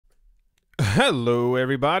Hello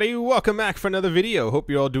everybody, welcome back for another video. Hope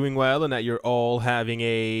you're all doing well and that you're all having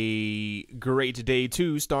a great day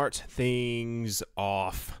to start things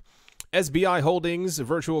off. SBI Holdings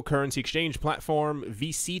virtual currency exchange platform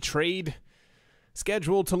VC Trade,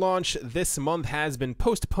 scheduled to launch this month, has been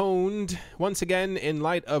postponed once again in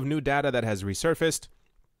light of new data that has resurfaced.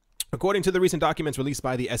 According to the recent documents released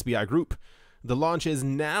by the SBI Group, the launch is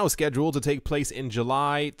now scheduled to take place in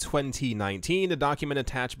July 2019. The document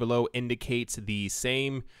attached below indicates the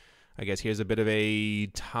same. I guess here's a bit of a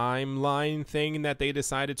timeline thing that they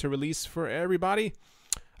decided to release for everybody.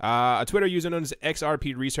 A Twitter user known as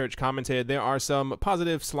XRP Research commented, "There are some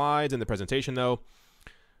positive slides in the presentation though.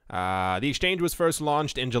 The exchange was first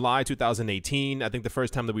launched in July 2018. I think the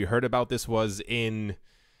first time that we heard about this was it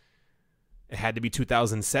had to be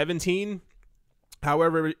 2017.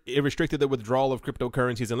 However, it restricted the withdrawal of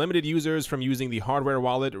cryptocurrencies and limited users from using the hardware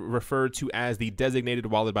wallet referred to as the designated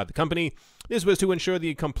wallet by the company. This was to ensure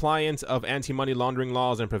the compliance of anti-money laundering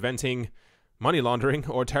laws and preventing money laundering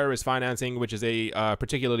or terrorist financing, which is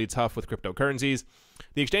particularly tough with cryptocurrencies.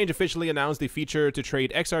 The exchange officially announced the feature to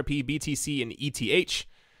trade XRP, BTC, and ETH,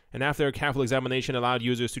 and after a careful examination allowed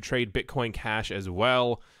users to trade Bitcoin Cash as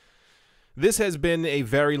well. This has been a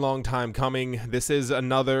very long time coming. This is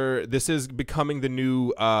becoming the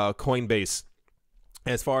new Coinbase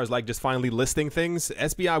as far as like just finally listing things.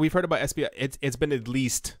 SBI, we've heard about SBI. It's been at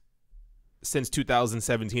least since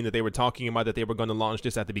 2017 that they were talking about that they were going to launch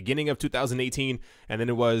this at the beginning of 2018, and then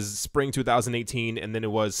it was spring 2018, and then it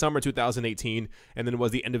was summer 2018, and then it was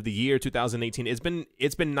the end of the year 2018.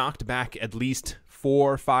 It's been knocked back at least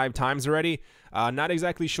 4 or 5 times already. Not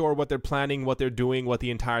exactly sure what they're planning, what they're doing, what the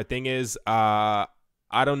entire thing is. I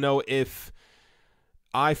don't know if...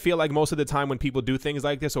 I feel like most of the time when people do things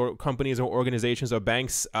like this, or companies or organizations or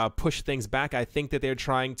banks push things back, I think that they're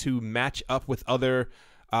trying to match up with other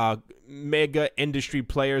mega industry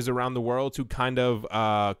players around the world to kind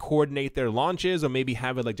of coordinate their launches, or maybe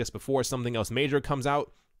have it like just before something else major comes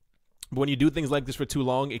out. But when you do things like this for too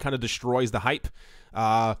long, it kind of destroys the hype.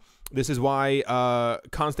 This is why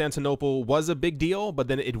Constantinople was a big deal, but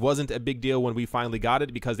then it wasn't a big deal when we finally got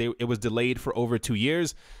it because it was delayed for over 2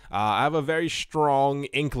 years. I have a very strong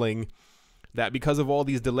inkling that because of all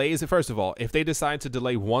these delays, first of all, if they decide to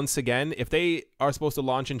delay once again, if they are supposed to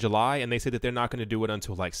launch in July and they say that they're not going to do it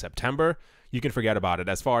until like September, you can forget about it.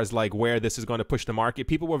 As far as like where this is going to push the market,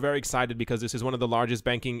 people were very excited because this is one of the largest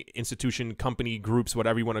banking institution company groups,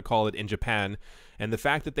 whatever you want to call it, in Japan. And the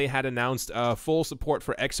fact that they had announced full support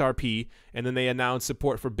for XRP, and then they announced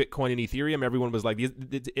support for Bitcoin and Ethereum, everyone was like,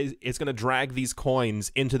 it's going to drag these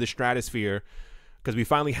coins into the stratosphere because we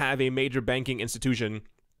finally have a major banking institution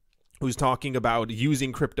who's talking about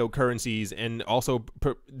using cryptocurrencies. And also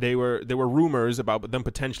there were rumors about them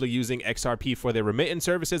potentially using XRP for their remittance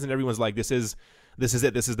services, and everyone's like, this is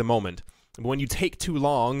it, this is the moment. But when you take too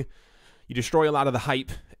long, you destroy a lot of the hype,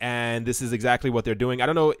 and this is exactly what they're doing. I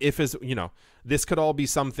don't know if this could all be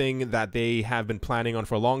something that they have been planning on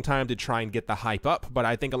for a long time to try and get the hype up, but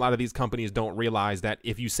I think a lot of these companies don't realize that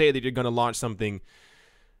if you say that you're going to launch something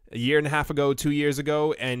a year and a half ago, 2 years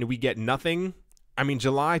ago, and we get nothing, I mean,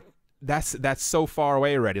 July, that's so far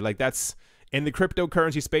away already. Like, that's in the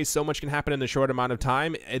cryptocurrency space, so much can happen in a short amount of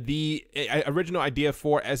time. The original idea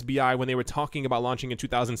for SBI, when they were talking about launching in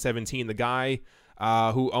 2017, the guy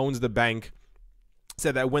who owns the bank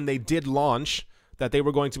said that when they did launch, that they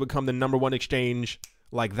were going to become the #1 exchange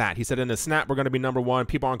like that. He said, in a snap, we're going to be #1.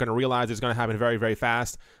 People aren't going to realize it's going to happen very, very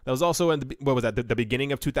fast. That was also in the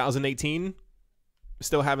beginning of 2018.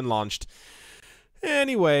 Still haven't launched.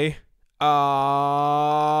 Anyway,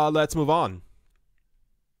 let's move on.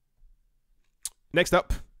 Next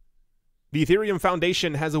up, the Ethereum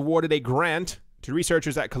Foundation has awarded a grant to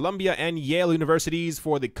researchers at Columbia and Yale universities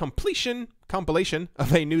for the compilation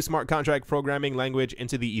of a new smart contract programming language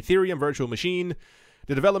into the Ethereum virtual machine.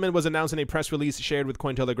 The development was announced in a press release shared with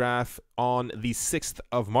Cointelegraph on the 6th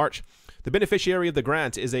of March. The beneficiary of the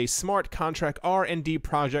grant is a smart contract R&D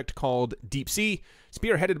project called DeepSea,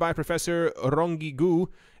 spearheaded by Professor Rongi Gu,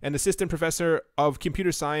 an assistant professor of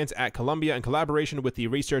computer science at Columbia, in collaboration with the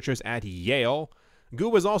researchers at Yale. Gu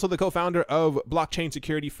was also the co-founder of blockchain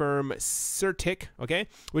security firm Certic,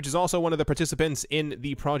 which is also one of the participants in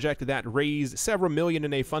the project that raised several million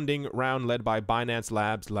in a funding round led by Binance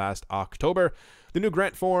Labs last October. The new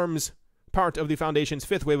grant forms part of the foundation's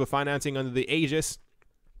 5th wave of financing under the aegis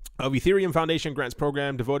of Ethereum Foundation Grants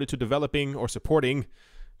Program, devoted to developing or supporting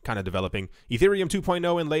kind of developing. Ethereum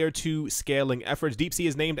 2.0 and Layer 2 scaling efforts. DeepSea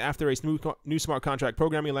is named after a new smart contract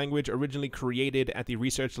programming language originally created at the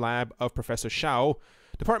research lab of Professor Shao,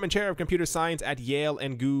 Department Chair of Computer Science at Yale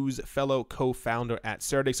and Goo's fellow co-founder at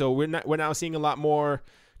Certic. So we're now seeing a lot more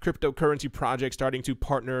cryptocurrency projects starting to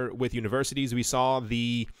partner with universities. We saw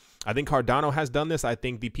I think Cardano has done this. I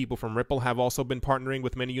think the people from Ripple have also been partnering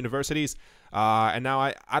with many universities. And now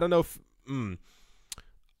I don't know if...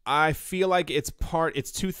 I feel like it's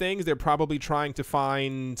two things. They're probably trying to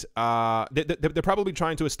find, they're probably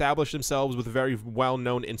trying to establish themselves with very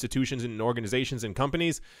well-known institutions and organizations and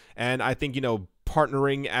companies. And I think,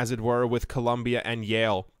 partnering, as it were, with Columbia and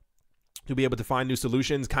Yale to be able to find new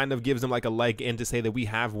solutions kind of gives them like a leg in to say that we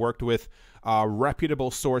have worked with reputable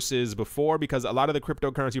sources before, because a lot of the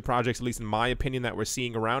cryptocurrency projects, at least in my opinion, that we're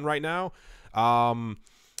seeing around right now,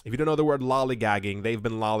 if you don't know the word lollygagging, they've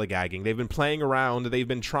been lollygagging. They've been playing around. They've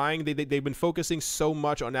been trying. They've been focusing so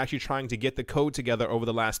much on actually trying to get the code together over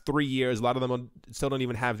the last 3 years. A lot of them still don't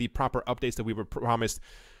even have the proper updates that we were promised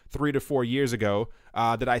 3 to 4 years ago.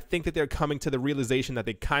 That I think that they're coming to the realization that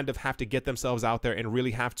they kind of have to get themselves out there and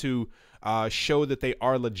really have to show that they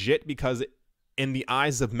are legit, because in the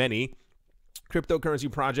eyes of many,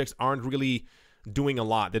 cryptocurrency projects aren't really doing a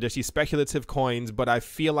lot. They're just these speculative coins. But I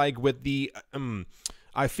feel like with the...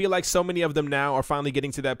 I feel like so many of them now are finally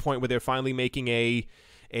getting to that point where they're finally making a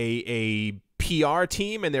PR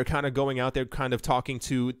team, and they're kind of going out there kind of talking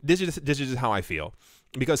to, this is just how I feel,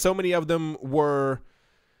 because so many of them were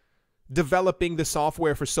developing the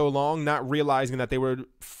software for so long, not realizing that they were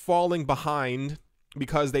falling behind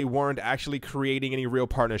because they weren't actually creating any real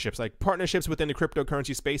partnerships. Like, partnerships within the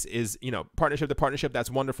cryptocurrency space is, partnership to partnership,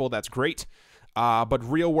 that's wonderful, that's great. But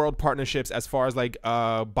real world partnerships, as far as like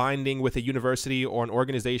binding with a university or an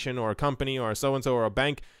organization or a company or so-and-so or a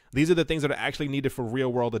bank, these are the things that are actually needed for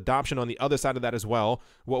real world adoption. On the other side of that as well,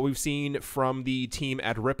 what we've seen from the team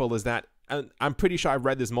at Ripple is that, and I'm pretty sure I've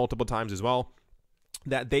read this multiple times as well,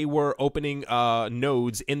 that they were opening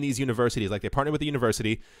nodes in these universities. Like, they partnered with the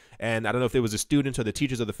university, and I don't know if it was the students or the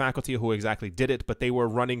teachers or the faculty who exactly did it, but they were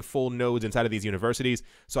running full nodes inside of these universities.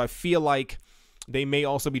 So I feel like they may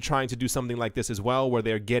also be trying to do something like this as well, where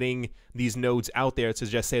they're getting these nodes out there to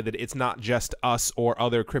just say that it's not just us or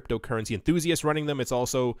other cryptocurrency enthusiasts running them. It's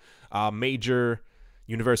also major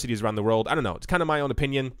universities around the world. I don't know. It's kind of my own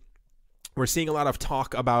opinion. We're seeing a lot of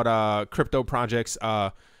talk about crypto projects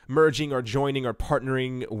merging or joining or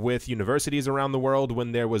partnering with universities around the world,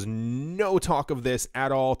 when there was no talk of this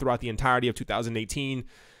at all throughout the entirety of 2018.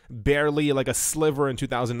 Barely like a sliver in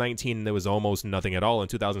 2019, and there was almost nothing at all in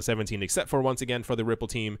 2017, except for, once again, for the Ripple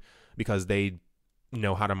team, because they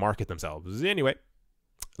know how to market themselves. Anyway,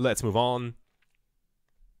 let's move on.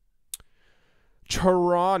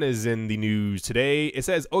 TRON is in the news today. It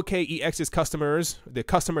says OKEX's customers, the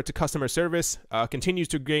customer-to-customer service, continues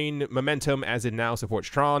to gain momentum as it now supports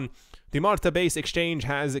TRON. The Malta-based exchange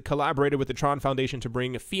has collaborated with the TRON Foundation to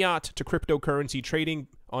bring fiat to cryptocurrency trading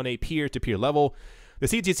on a peer-to-peer level. The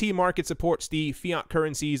C2C market supports the fiat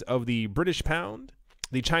currencies of the British pound,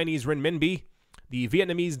 the Chinese renminbi, the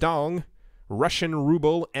Vietnamese dong, Russian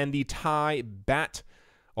ruble, and the Thai baht,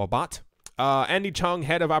 or baht. Andy Chung,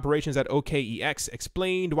 head of operations at OKEX,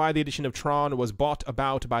 explained why the addition of TRON was brought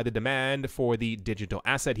about by the demand for the digital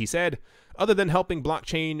asset. He said, other than helping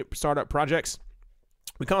blockchain startup projects,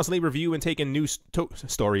 we constantly review and take in new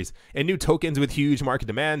stories and new tokens with huge market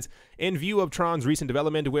demands. In view of TRON's recent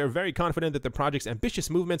development, we're very confident that the project's ambitious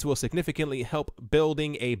movements will significantly help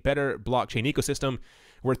building a better blockchain ecosystem.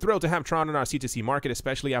 We're thrilled to have TRON in our C2C market,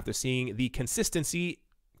 especially after seeing the consistently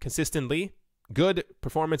good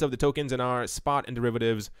performance of the tokens in our spot and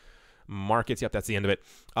derivatives markets. Yep, that's the end of it.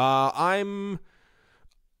 I'm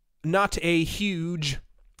not a huge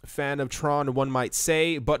fan of TRON, one might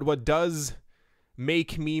say, but what does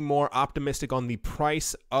make me more optimistic on the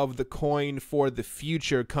price of the coin for the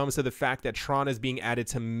future comes to the fact that TRON is being added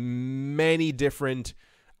to many different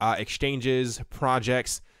exchanges,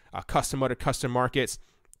 projects, customer-to-customer markets.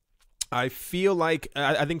 I feel like,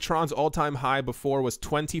 I think TRON's all-time high before was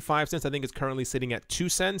 25 cents. I think it's currently sitting at 2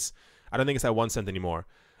 cents. I don't think it's at 1 cent anymore.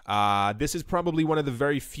 This is probably one of the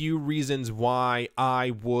very few reasons why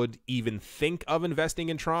I would even think of investing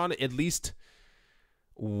in TRON at least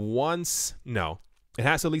once. No, it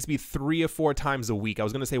has to at least be 3 or 4 times a week. I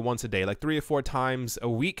was going to say once a day, like 3 or 4 times a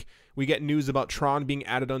week. We get news about TRON being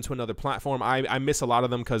added onto another platform. I miss a lot of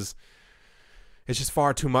them because it's just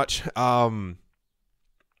far too much.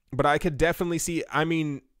 But I could definitely see, I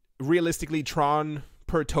mean, realistically, TRON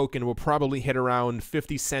per token will probably hit around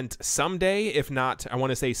 50 cents someday. If not, I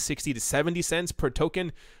want to say 60 to 70 cents per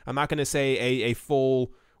token. I'm not going to say a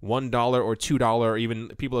full $1 or $2, or even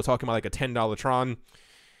people are talking about like a $10 Tron.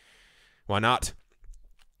 Why not?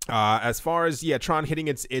 As far as, yeah, Tron hitting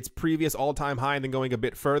its previous all-time high and then going a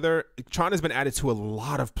bit further, Tron has been added to a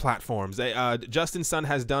lot of platforms. Justin Sun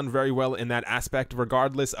has done very well in that aspect,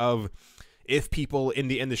 regardless of if people in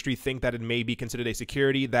the industry think that it may be considered a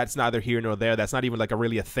security. That's neither here nor there. That's not even like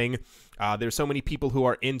really a thing. There's so many people who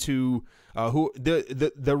are into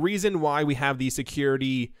the reason why we have the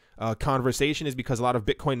security conversation is because a lot of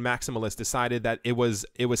Bitcoin maximalists decided that it was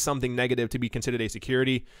something negative to be considered a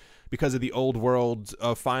security because of the old world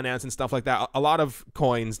of finance and stuff like that. A lot of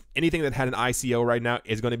coins, anything that had an ICO right now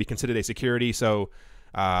is going to be considered a security. So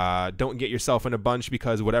don't get yourself in a bunch,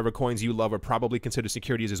 because whatever coins you love are probably considered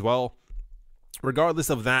securities as well. Regardless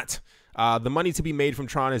of that, the money to be made from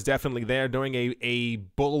Tron is definitely there. During a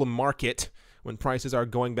bull market, when prices are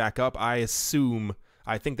going back up, I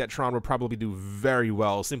think that Tron will probably do very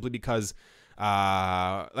well, simply because,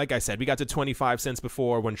 like I said, we got to 25 cents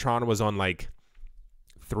before when Tron was on like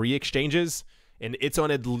 3 exchanges, and it's on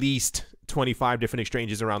at least 25 different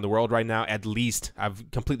exchanges around the world right now. At least. I've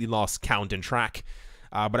completely lost count and track.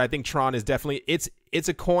 But I think Tron is definitely, it's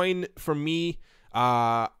a coin for me.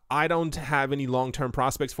 I don't have any long-term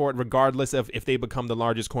prospects for it, regardless of if they become the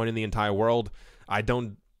largest coin in the entire world. I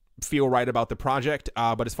don't feel right about the project,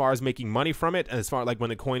 but as far as making money from it, and as far like when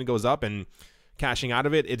the coin goes up and cashing out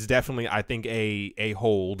of it, it's definitely, I think, a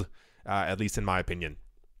hold, at least in my opinion.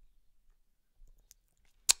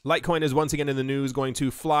 Litecoin is once again in the news, going to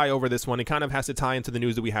fly over this one. It kind of has to tie into the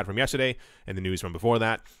news that we had from yesterday and the news from before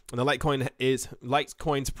that. And the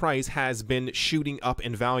Litecoin's price has been shooting up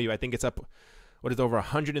in value. I think it's up, what is over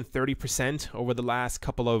 130% over the last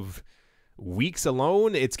couple of weeks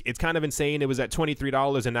alone. It's kind of insane. It was at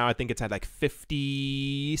 $23, and now I think it's at like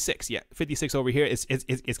 56. Yeah, 56 over here.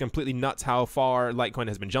 It's completely nuts how far Litecoin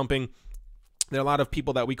has been jumping. There are a lot of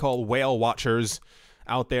people that we call whale watchers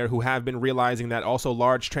out there who have been realizing that also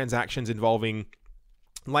large transactions involving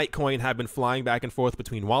Litecoin have been flying back and forth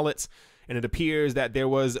between wallets, and it appears that there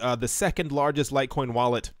was the second largest Litecoin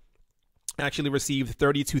wallet actually received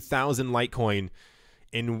 32,000 Litecoin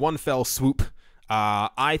in one fell swoop.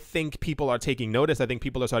 I think people are taking notice. I think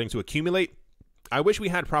people are starting to accumulate. I wish we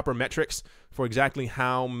had proper metrics for exactly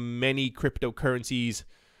how many cryptocurrencies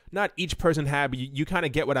not each person had, but you kind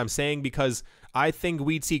of get what I'm saying, because I think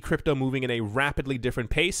we'd see crypto moving in a rapidly different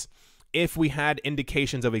pace if we had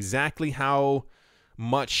indications of exactly how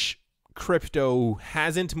much crypto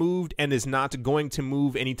hasn't moved and is not going to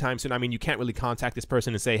move anytime soon. I mean, you can't really contact this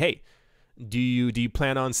person and say, hey, do you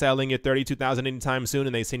plan on selling at 32,000 anytime soon?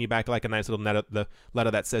 And they send you back like a nice little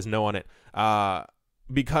letter that says no on it.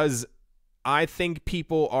 Because I think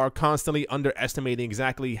people are constantly underestimating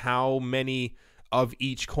exactly how many of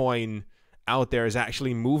each coin out there is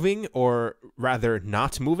actually moving, or rather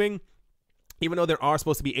not moving. Even though there are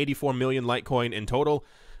supposed to be 84 million Litecoin in total,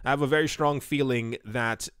 I have a very strong feeling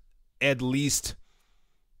that at least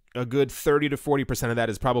a good 30 to 40% of that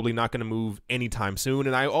is probably not going to move anytime soon.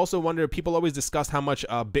 And I also wonder, people always discuss how much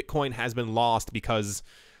Bitcoin has been lost because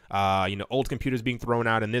old computers being thrown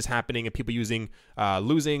out and this happening, and people losing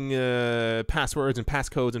passwords and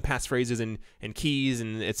passcodes and passphrases and keys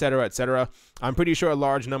and et cetera, et cetera. I'm pretty sure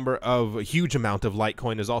a huge amount of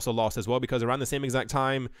Litecoin is also lost as well, because around the same exact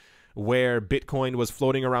time where Bitcoin was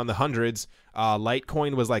floating around the hundreds,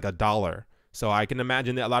 Litecoin was like $1. So I can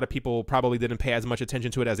imagine that a lot of people probably didn't pay as much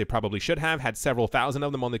attention to it as they probably should have, had several thousand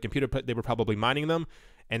of them on the computer, but they were probably mining them,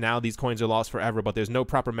 and now these coins are lost forever. But there's no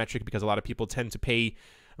proper metric because a lot of people tend to pay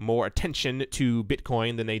more attention to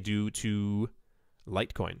Bitcoin than they do to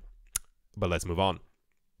Litecoin. But let's move on.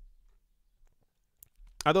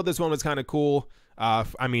 I thought this one was kind of cool.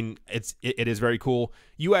 I mean, it is very cool.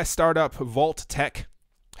 U.S. startup Vault Tech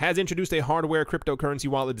has introduced a hardware cryptocurrency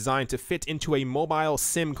wallet designed to fit into a mobile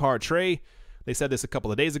SIM card tray. They said this a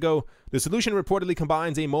couple of days ago. The solution reportedly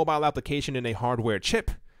combines a mobile application and a hardware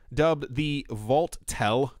chip, dubbed the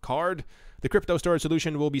VaultTel card. The crypto storage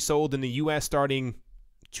solution will be sold in the U.S. starting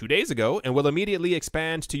 2 days ago and will immediately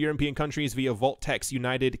expand to European countries via VaultTech's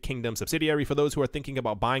United Kingdom subsidiary. For those who are thinking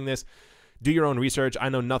about buying this, do your own research. I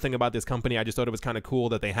know nothing about this company. I just thought it was kind of cool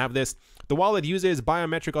that they have this. The wallet uses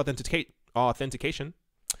biometric authentication,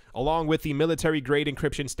 along with the military-grade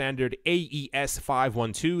encryption standard AES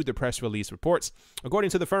 512, the press release reports. According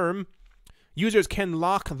to the firm, users can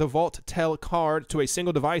lock the VaultTel card to a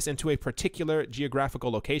single device and to a particular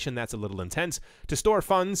geographical location. That's a little intense. To store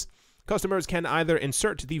funds, customers can either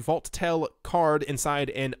insert the VaultTel card inside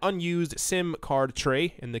an unused SIM card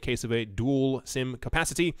tray, in the case of a dual SIM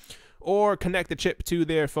capacity, or connect the chip to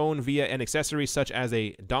their phone via an accessory such as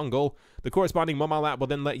a dongle. The corresponding mobile app will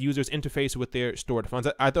then let users interface with their stored funds.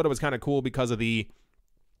 I thought it was kind of cool because of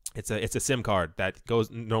it's a SIM card that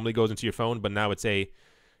normally goes into your phone, but now it's a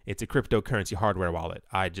cryptocurrency hardware wallet.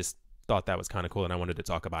 I just thought that was kind of cool, and I wanted to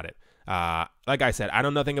talk about it. Like I said, I know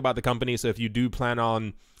nothing about the company, so if you do plan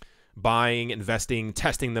on buying, investing,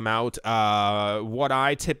 testing them out, what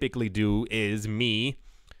I typically do is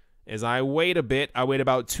I wait a bit. I wait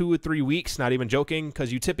about 2 or 3 weeks, not even joking,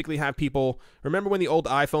 because you typically have people. Remember when the old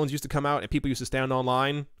iPhones used to come out and people used to stand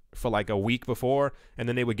online for like a week before, and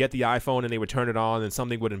then they would get the iPhone and they would turn it on and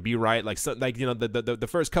something wouldn't be right. The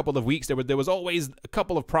first couple of weeks there was always a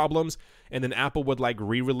couple of problems, and then Apple would like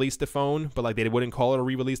re-release the phone, but like they wouldn't call it a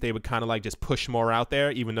re-release. They would kind of like just push more out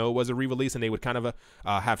there, even though it was a re-release, and they would kind of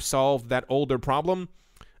have solved that older problem.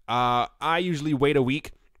 I usually wait a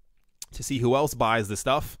week to see who else buys the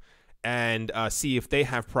stuff and see if they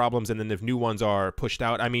have problems, and then if new ones are pushed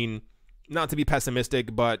out. I mean, not to be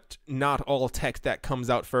pessimistic, but not all tech that comes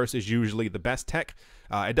out first is usually the best tech.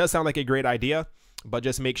 It does sound like a great idea, but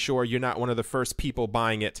just make sure you're not one of the first people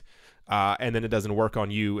buying it, and then it doesn't work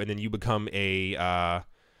on you, and then you become a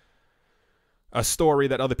story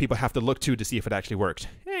that other people have to look to see if it actually worked.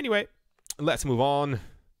 Anyway, let's move on.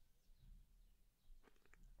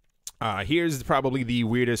 Here's probably the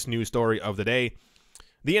weirdest news story of the day.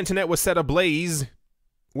 The internet was set ablaze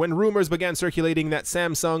when rumors began circulating that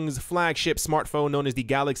Samsung's flagship smartphone, known as the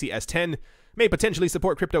Galaxy S10, may potentially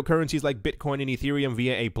support cryptocurrencies like Bitcoin and Ethereum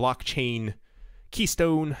via a blockchain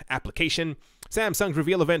Keystone application. Samsung's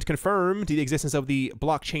reveal event confirmed the existence of the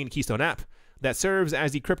blockchain Keystone app that serves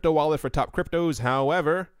as the crypto wallet for top cryptos.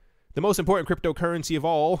 However, the most important cryptocurrency of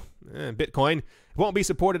all, Bitcoin, won't be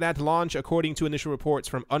supported at launch, according to initial reports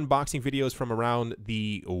from unboxing videos from around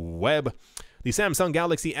the web. The Samsung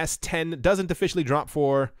Galaxy S10 doesn't officially drop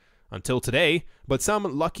until today, but some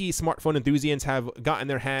lucky smartphone enthusiasts have gotten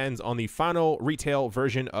their hands on the final retail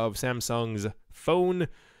version of Samsung's phone.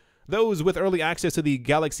 Those with early access to the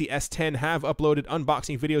Galaxy S10 have uploaded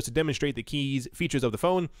unboxing videos to demonstrate the features of the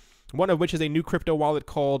phone, one of which is a new crypto wallet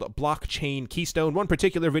called Blockchain Keystone. One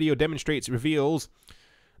particular video reveals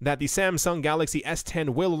that the Samsung Galaxy S10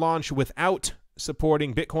 will launch without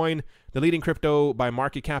supporting Bitcoin, the leading crypto by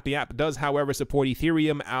market cap. The app does, however, support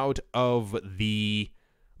Ethereum out of the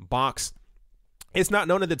box. It's not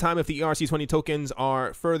known at the time if the ERC20 tokens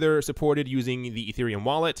are further supported using the Ethereum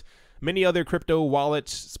wallet. Many other crypto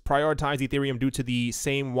wallets prioritize Ethereum due to the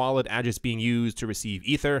same wallet address being used to receive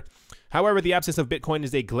Ether. However, the absence of Bitcoin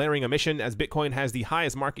is a glaring omission, as Bitcoin has the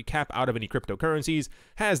highest market cap out of any cryptocurrencies,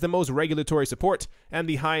 has the most regulatory support, and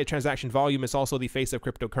the highest transaction volume. Is also the face of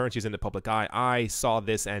cryptocurrencies in the public eye. I saw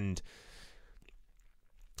this and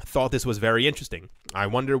thought this was very interesting. I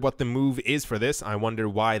wonder what the move is for this. I wonder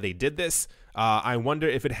why they did this. I wonder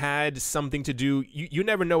if it had something to do. You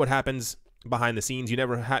never know what happens behind the scenes. You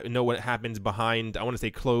never know what happens behind, I want to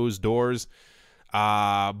say, closed doors.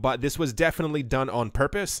 But this was definitely done on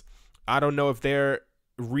purpose. I don't know if their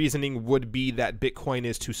reasoning would be that Bitcoin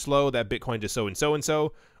is too slow, that Bitcoin is so and so and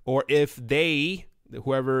so, or if they,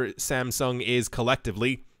 whoever Samsung is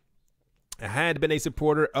collectively, had been a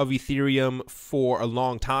supporter of Ethereum for a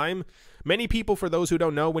long time. Many people, for those who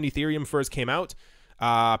don't know, when Ethereum first came out,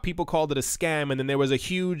 people called it a scam, and then there was a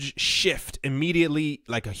huge shift immediately,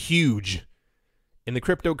 like a huge, in the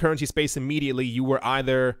cryptocurrency space immediately. You were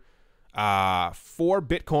either for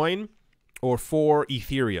Bitcoin or for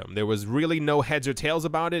Ethereum. There was really no heads or tails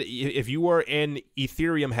about it. If you were an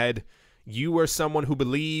Ethereum head, you were someone who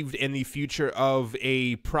believed in the future of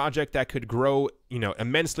a project that could grow,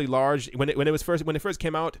 immensely large. When it first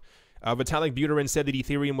came out, Vitalik Buterin said that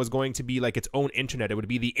Ethereum was going to be like its own internet. It would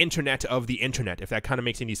be the internet of the internet, if that kind of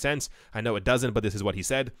makes any sense. I know it doesn't, but this is what he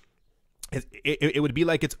said. It would be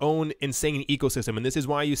like its own insane ecosystem. And this is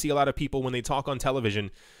why you see a lot of people, when they talk on television,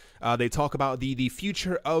 they talk about the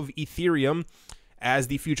future of Ethereum as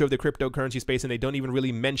the future of the cryptocurrency space, and they don't even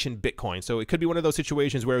really mention Bitcoin. So it could be one of those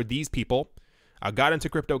situations where these people got into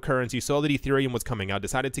cryptocurrency, saw that Ethereum was coming out,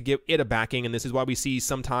 decided to give it a backing, and this is why we see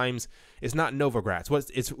sometimes it's not Novogratz.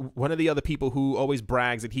 It's one of the other people who always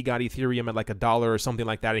brags that he got Ethereum at like $1 or something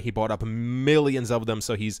like that, and he bought up millions of them,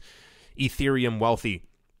 so he's Ethereum wealthy.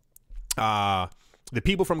 The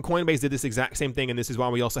people from Coinbase did this exact same thing, and this is why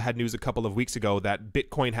we also had news a couple of weeks ago that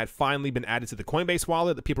Bitcoin had finally been added to the Coinbase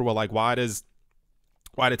wallet. The people were like, why did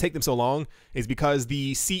it take them so long? Is because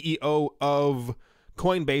the CEO of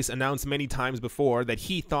Coinbase announced many times before that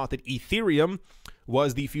he thought that Ethereum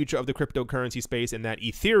was the future of the cryptocurrency space, and that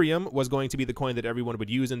Ethereum was going to be the coin that everyone would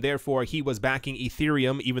use, and therefore he was backing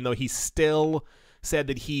Ethereum, even though he still said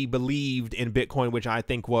that he believed in Bitcoin, which I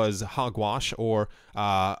think was hogwash or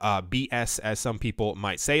BS, as some people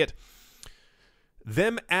might say it.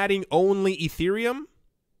 Them adding only Ethereum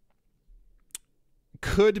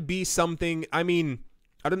could be something. I mean,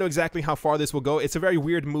 I don't know exactly how far this will go. It's a very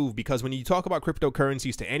weird move because when you talk about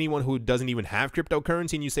cryptocurrencies to anyone who doesn't even have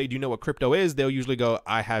cryptocurrency and you say, do you know what crypto is? They'll usually go,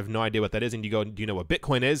 I have no idea what that is. And you go, do you know what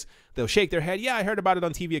Bitcoin is? They'll shake their head. Yeah, I heard about it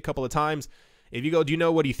on TV a couple of times. If you go, do you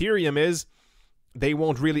know what Ethereum is? They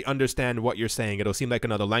won't really understand what you're saying. It'll seem like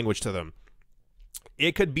another language to them.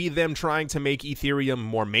 It could be them trying to make Ethereum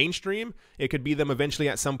more mainstream. It could be them eventually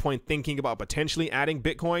at some point thinking about potentially adding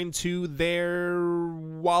Bitcoin to their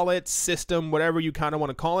wallet system, whatever you kind of want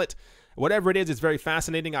to call it. Whatever it is, it's very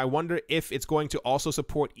fascinating. I wonder if it's going to also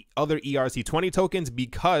support other ERC20 tokens,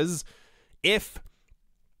 because if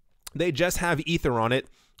they just have Ether on it,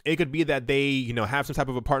 it could be that they, you know, have some type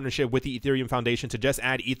of a partnership with the Ethereum Foundation to just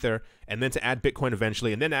add Ether and then to add Bitcoin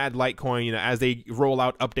eventually and then add Litecoin, you know, as they roll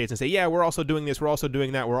out updates and say, yeah, we're also doing this, we're also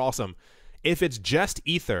doing that, we're awesome. If it's just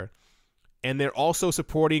Ether and they're also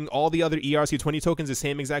supporting all the other ERC20 tokens the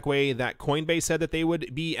same exact way that Coinbase said that they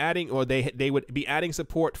would be adding, or they would be adding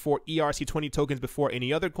support for ERC20 tokens before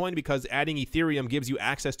any other coin, because adding Ethereum gives you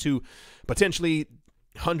access to potentially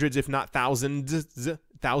hundreds, if not thousands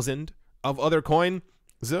of other coins.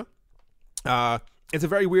 It's a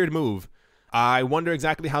very weird move. I wonder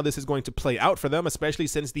exactly how this is going to play out for them, especially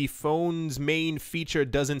since the phone's main feature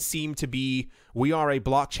doesn't seem to be, we are a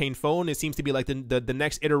blockchain phone. It seems to be like the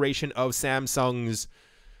next iteration of Samsung's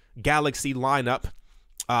Galaxy lineup,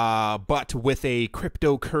 but with a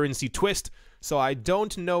cryptocurrency twist. So I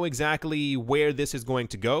don't know exactly where this is going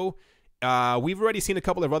to go. We've already seen a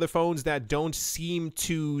couple of other phones that don't seem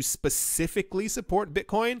to specifically support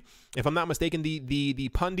Bitcoin. If I'm not mistaken, the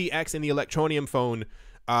Pundi X and the Electronium phone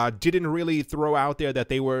didn't really throw out there that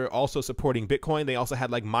they were also supporting Bitcoin. They also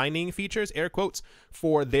had like mining features, air quotes,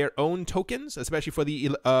 for their own tokens, especially for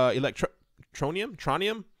the Electronium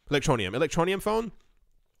phone.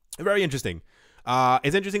 Very interesting.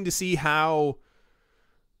 It's interesting to see how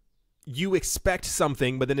you expect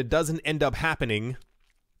something, but then it doesn't end up happening.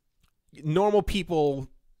 Normal people,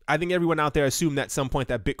 I think everyone out there assumed at some point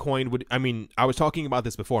that Bitcoin would, I mean, I was talking about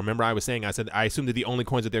this before. Remember I said I assumed that the only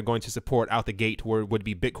coins that they're going to support out the gate would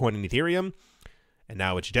be Bitcoin and Ethereum. And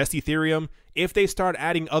now it's just Ethereum. If they start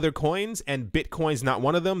adding other coins and Bitcoin's not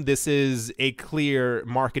one of them, this is a clear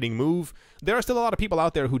marketing move. There are still a lot of people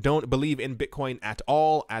out there who don't believe in Bitcoin at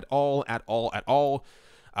all.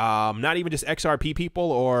 Not even just XRP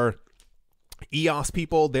people or EOS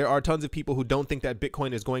people. There are tons of people who don't think that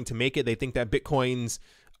Bitcoin is going to make it. They think that Bitcoin's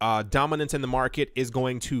dominance in the market is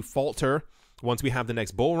going to falter once we have the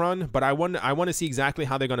next bull run. But I want to see exactly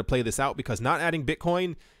how they're going to play this out, because not adding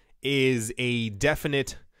Bitcoin is a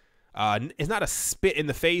definite, it's not a spit in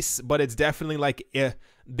the face, but it's definitely like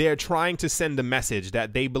they're trying to send a message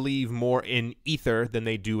that they believe more in Ether than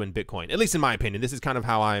they do in Bitcoin. At least in my opinion. This is kind of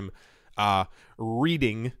how I'm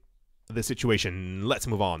reading the situation. Let's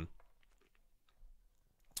move on.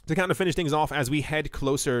 To kind of finish things off as we head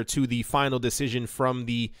closer to the final decision from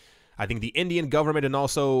I think the Indian government and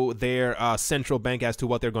also their central bank as to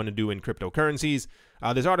what they're going to do in cryptocurrencies.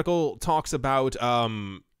 This article talks about,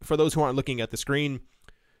 for those who aren't looking at the screen,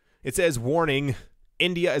 it says, warning,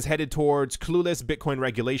 India is headed towards clueless Bitcoin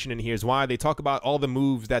regulation, and here's why. They talk about all the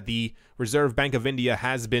moves that the Reserve Bank of India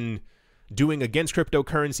has been doing against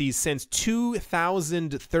cryptocurrencies since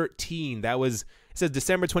 2013. That was, it says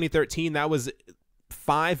December 2013. That was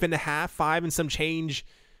 5 and some change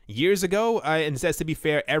years ago. And it says, to be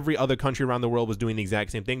fair, every other country around the world was doing the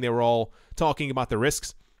exact same thing. They were all talking about the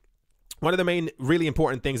risks. One of the main really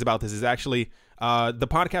important things about this is actually the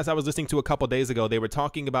podcast I was listening to a couple days ago. They were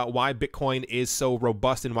talking about why Bitcoin is so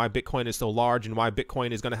robust and why Bitcoin is so large and why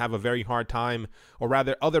Bitcoin is going to have a very hard time, or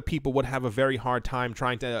rather other people would have a very hard time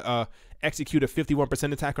trying to execute a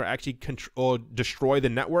 51% attack or actually or destroy the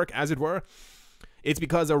network, as it were. It's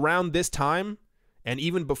because around this time, and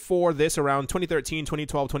even before this, around 2013,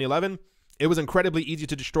 2012, 2011, it was incredibly easy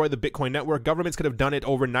to destroy the Bitcoin network. Governments could have done it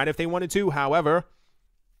overnight if they wanted to. However,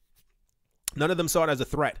 none of them saw it as a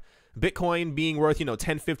threat. Bitcoin being worth, you know,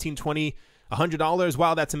 10, 15, 20, $100.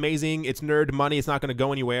 Wow, that's amazing. It's nerd money. It's not going to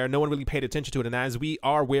go anywhere. No one really paid attention to it. And as we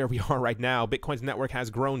are where we are right now, Bitcoin's network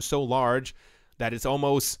has grown so large that it's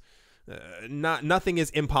almost nothing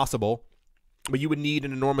is impossible. But you would need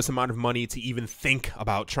an enormous amount of money to even think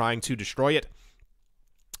about trying to destroy it.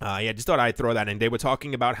 Yeah, just thought I'd throw that in. They were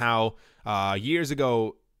talking about how years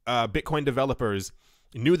ago, Bitcoin developers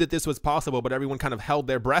knew that this was possible, but everyone kind of held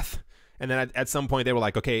their breath. And then at some point they were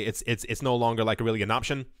like, okay, it's no longer like really an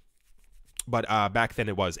option. But back then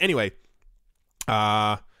it was. Anyway,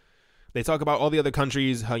 They talk about all the other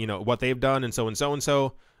countries, you know, what they've done and so and so and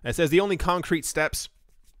so. It says the only concrete steps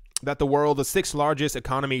that the world, the sixth largest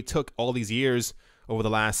economy, took all these years over the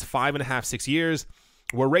last 5.5, 6 years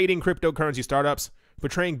were raiding cryptocurrency startups,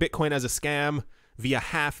 portraying Bitcoin as a scam via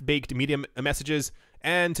half-baked media messages,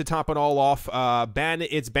 and to top it all off, ban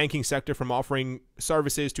its banking sector from offering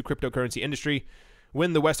services to cryptocurrency industry.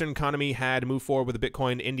 When the Western economy had moved forward with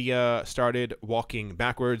Bitcoin, India started walking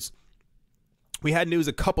backwards. We had news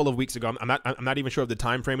a couple of weeks ago. I'm not even sure of the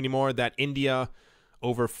time frame anymore, that India,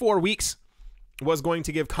 over 4 weeks, was going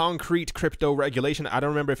to give concrete crypto regulation. I don't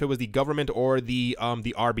remember if it was the government or the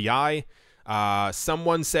RBI.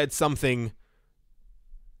 Someone said something.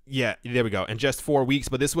 Yeah, there we go. And just 4 weeks,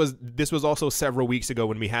 but this was also several weeks ago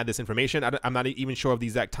when we had this information. I'm not even sure of the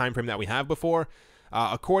exact time frame that we have before.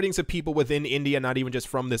 According to people within India, not even just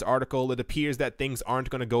from this article, it appears that things aren't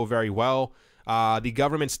going to go very well. The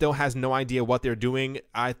government still has no idea what they're doing.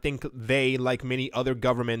 I think they, like many other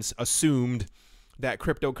governments, assumed that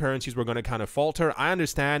cryptocurrencies were going to kind of falter. I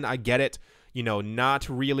understand. I get it. You know, not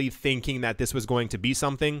really thinking that this was going to be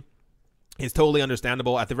something is totally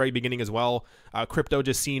understandable. At the very beginning as well, crypto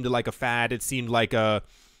just seemed like a fad. It seemed like a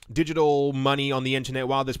digital money on the internet.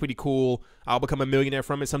 Wow, that's pretty cool. I'll become a millionaire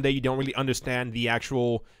from it someday. You don't really understand the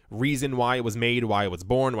actual reason why it was made, why it was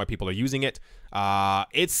born, why people are using it.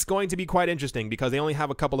 It's going to be quite interesting because they only have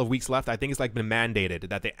a couple of weeks left. I think it's like been mandated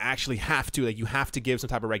that they actually have to, like, you have to give some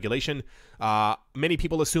type of regulation. Many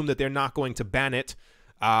people assume that they're not going to ban it,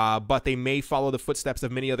 but they may follow the footsteps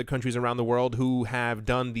of many other countries around the world who have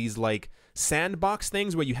done these like sandbox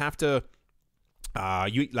things where you have to,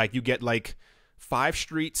 you get like 5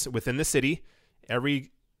 streets within the city.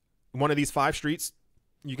 Every one of these 5 streets,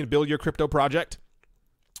 you can build your crypto project,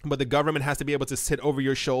 but the government has to be able to sit over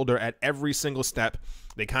your shoulder at every single step.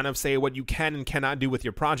 They kind of say what you can and cannot do with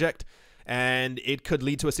your project, and it could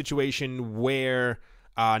lead to a situation where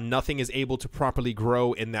nothing is able to properly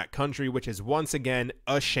grow in that country, which is once again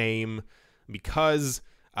a shame because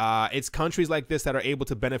it's countries like this that are able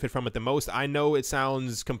to benefit from it the most. I know it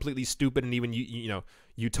sounds completely stupid and even you know,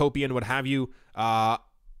 utopian, what have you.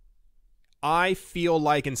 I feel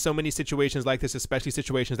like in so many situations like this, especially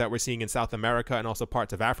situations that we're seeing in South America and also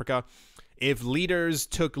parts of Africa, if leaders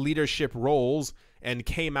took leadership roles and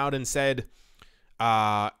came out and said,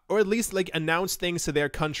 or at least like announce things to their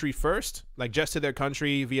country first, like just to their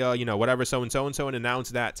country via, you know, whatever, so and announce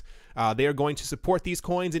that they are going to support these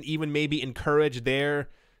coins and even maybe encourage their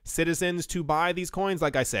citizens to buy these coins.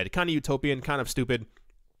 Like I said, kind of utopian, kind of stupid.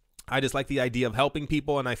 I just like the idea of helping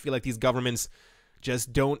people, and I feel like these governments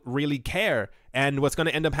just don't really care. And what's going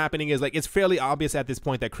to end up happening is, like, it's fairly obvious at this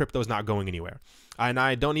point that crypto is not going anywhere. And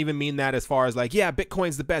I don't even mean that as far as like, yeah,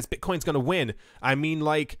 Bitcoin's the best, Bitcoin's going to win. I mean,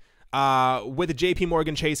 like, with the JP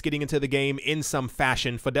Morgan Chase getting into the game in some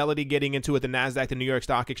fashion, Fidelity getting into it, the NASDAQ, the New York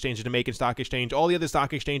Stock Exchange, the Jamaican Stock Exchange, all the other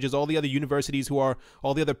stock exchanges, all the other universities who are,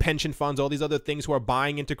 all the other pension funds, all these other things who are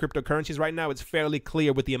buying into cryptocurrencies right now, it's fairly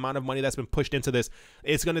clear with the amount of money that's been pushed into this,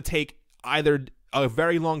 it's going to take either a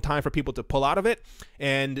very long time for people to pull out of it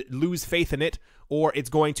and lose faith in it, or it's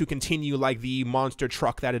going to continue like the monster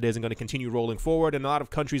truck that it is and going to continue rolling forward. And a lot of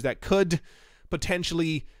countries that could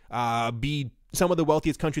potentially be some of the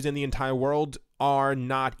wealthiest countries in the entire world are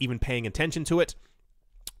not even paying attention to it.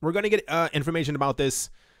 We're going to get information about this,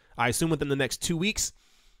 I assume, within the next 2 weeks.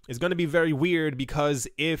 It's going to be very weird because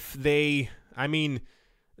if they, I mean,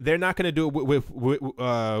 they're not going to do it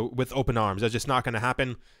with open arms. That's just not going to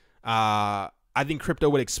happen. I think crypto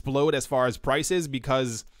would explode as far as prices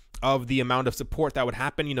because of the amount of support that would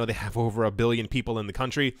happen. You know, they have over 1 billion people in the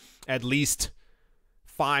country. At least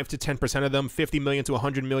 5 to 10% of them, 50 million to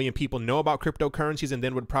 100 million people know about cryptocurrencies and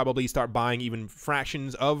then would probably start buying even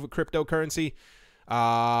fractions of cryptocurrency.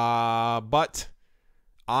 But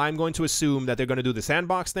I'm going to assume that they're going to do the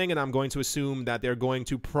sandbox thing, and I'm going to assume that they're going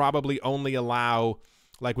to probably only allow,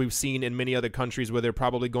 like we've seen in many other countries, where they're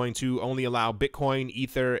probably going to only allow Bitcoin,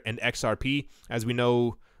 Ether, and XRP. As we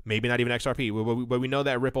know, maybe not even XRP, but we know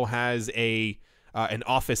that Ripple has an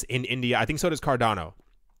office in India. I think so does Cardano.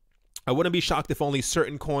 I wouldn't be shocked if only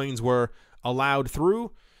certain coins were allowed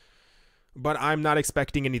through, but I'm not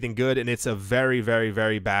expecting anything good, and it's a very, very,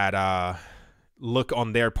 very bad look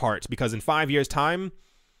on their part, because in 5 years' time,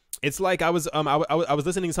 it's like I was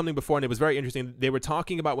listening to something before, and it was very interesting. They were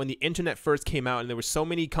talking about when the internet first came out, and there were so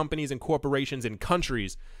many companies and corporations and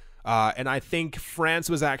countries, and I think France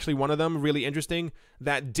was actually one of them, really interesting,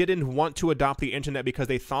 that didn't want to adopt the internet because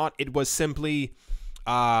they thought it was simply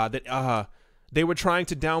they were trying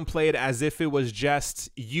to downplay it as if it was just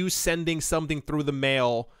you sending something through the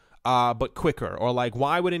mail but quicker? Or like,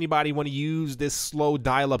 why would anybody want to use this slow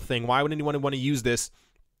dial-up thing? Why would anyone want to use this?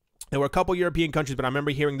 There were a couple European countries, but I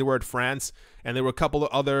remember hearing the word France, and there were a couple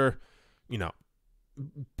of other, you know,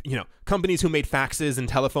 companies who made faxes and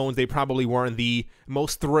telephones. They probably weren't the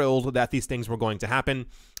most thrilled that these things were going to happen.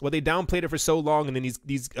 Well, they downplayed it for so long, and then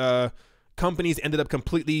these companies ended up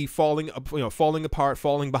completely falling apart,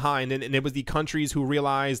 falling behind, and it was the countries who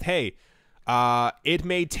realized, hey, it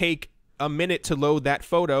may take a minute to load that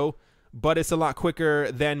photo, but it's a lot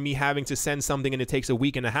quicker than me having to send something and it takes a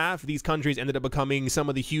week and a half. These countries ended up becoming some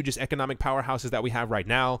of the hugest economic powerhouses that we have right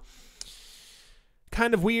now.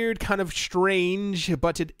 Kind of weird, kind of strange,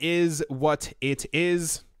 but it is what it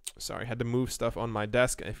is. Sorry, I had to move stuff on my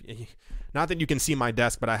desk. Not that you can see my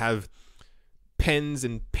desk, but I have pens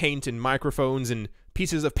and paint and microphones and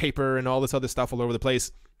pieces of paper and all this other stuff all over the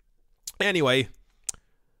place. Anyway,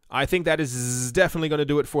 I think that is definitely going to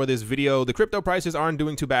do it for this video. The crypto prices aren't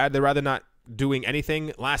doing too bad. They're rather not doing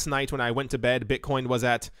anything. Last night when I went to bed, Bitcoin was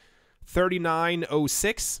at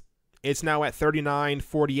 39.06. It's now at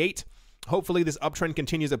 39.48. Hopefully this uptrend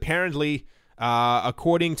continues. Apparently,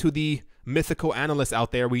 according to the mythical analysts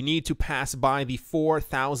out there, we need to pass by the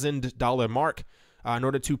 $4,000 mark in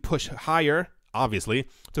order to push higher, obviously,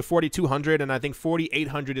 to 4,200. And I think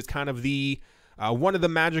 4,800 is kind of the one of the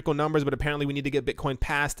magical numbers, but apparently we need to get Bitcoin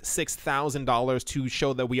past $6,000 to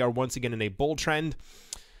show that we are once again in a bull trend.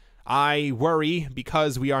 I worry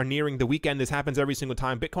because we are nearing the weekend. This happens every single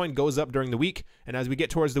time. Bitcoin goes up during the week, and as we get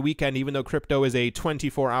towards the weekend, even though crypto is a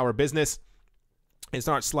 24-hour business, it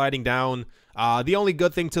starts sliding down. The only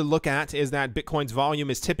good thing to look at is that Bitcoin's volume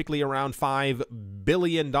is typically around $5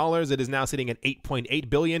 billion. It is now sitting at 8.8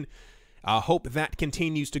 billion. Hope that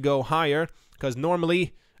continues to go higher, because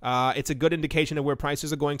normally it's a good indication of where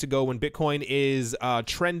prices are going to go when Bitcoin is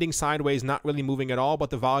trending sideways, not really moving at all, but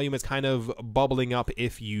the volume is kind of bubbling up,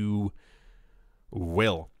 if you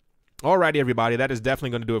will. Alrighty, everybody, that is definitely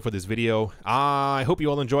going to do it for this video. I hope you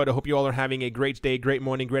all enjoyed. I hope you all are having a great day, great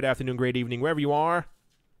morning, great afternoon, great evening, wherever you are,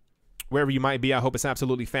 wherever you might be. I hope it's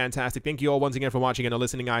absolutely fantastic. Thank you all once again for watching and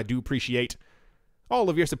listening. I do appreciate all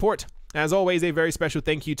of your support. As always, a very special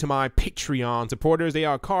thank you to my Patreon supporters. They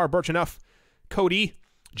are Carr Birchenough, Cody,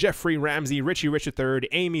 Jeffrey Ramsey, Richie Rich III,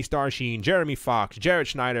 Amy Starsheen, Jeremy Fox, Jared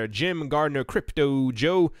Schneider, Jim Gardner, Crypto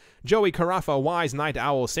Joe, Joey Carafa, Wise Night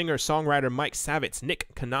Owl, singer-songwriter Mike Savitz,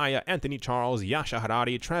 Nick Kanaya, Anthony Charles, Yasha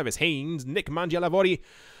Harari, Travis Haynes, Nick Mangialavori,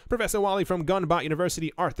 Professor Wally from Gunbot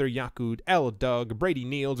University, Arthur Yakud, L. Doug, Brady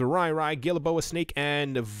Niels, Rai, Gilboa Snake,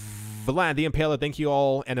 and Vlad the Impaler. Thank you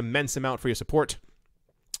all an immense amount for your support.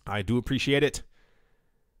 I do appreciate it.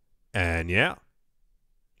 And yeah,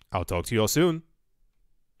 I'll talk to you all soon.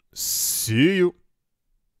 See you.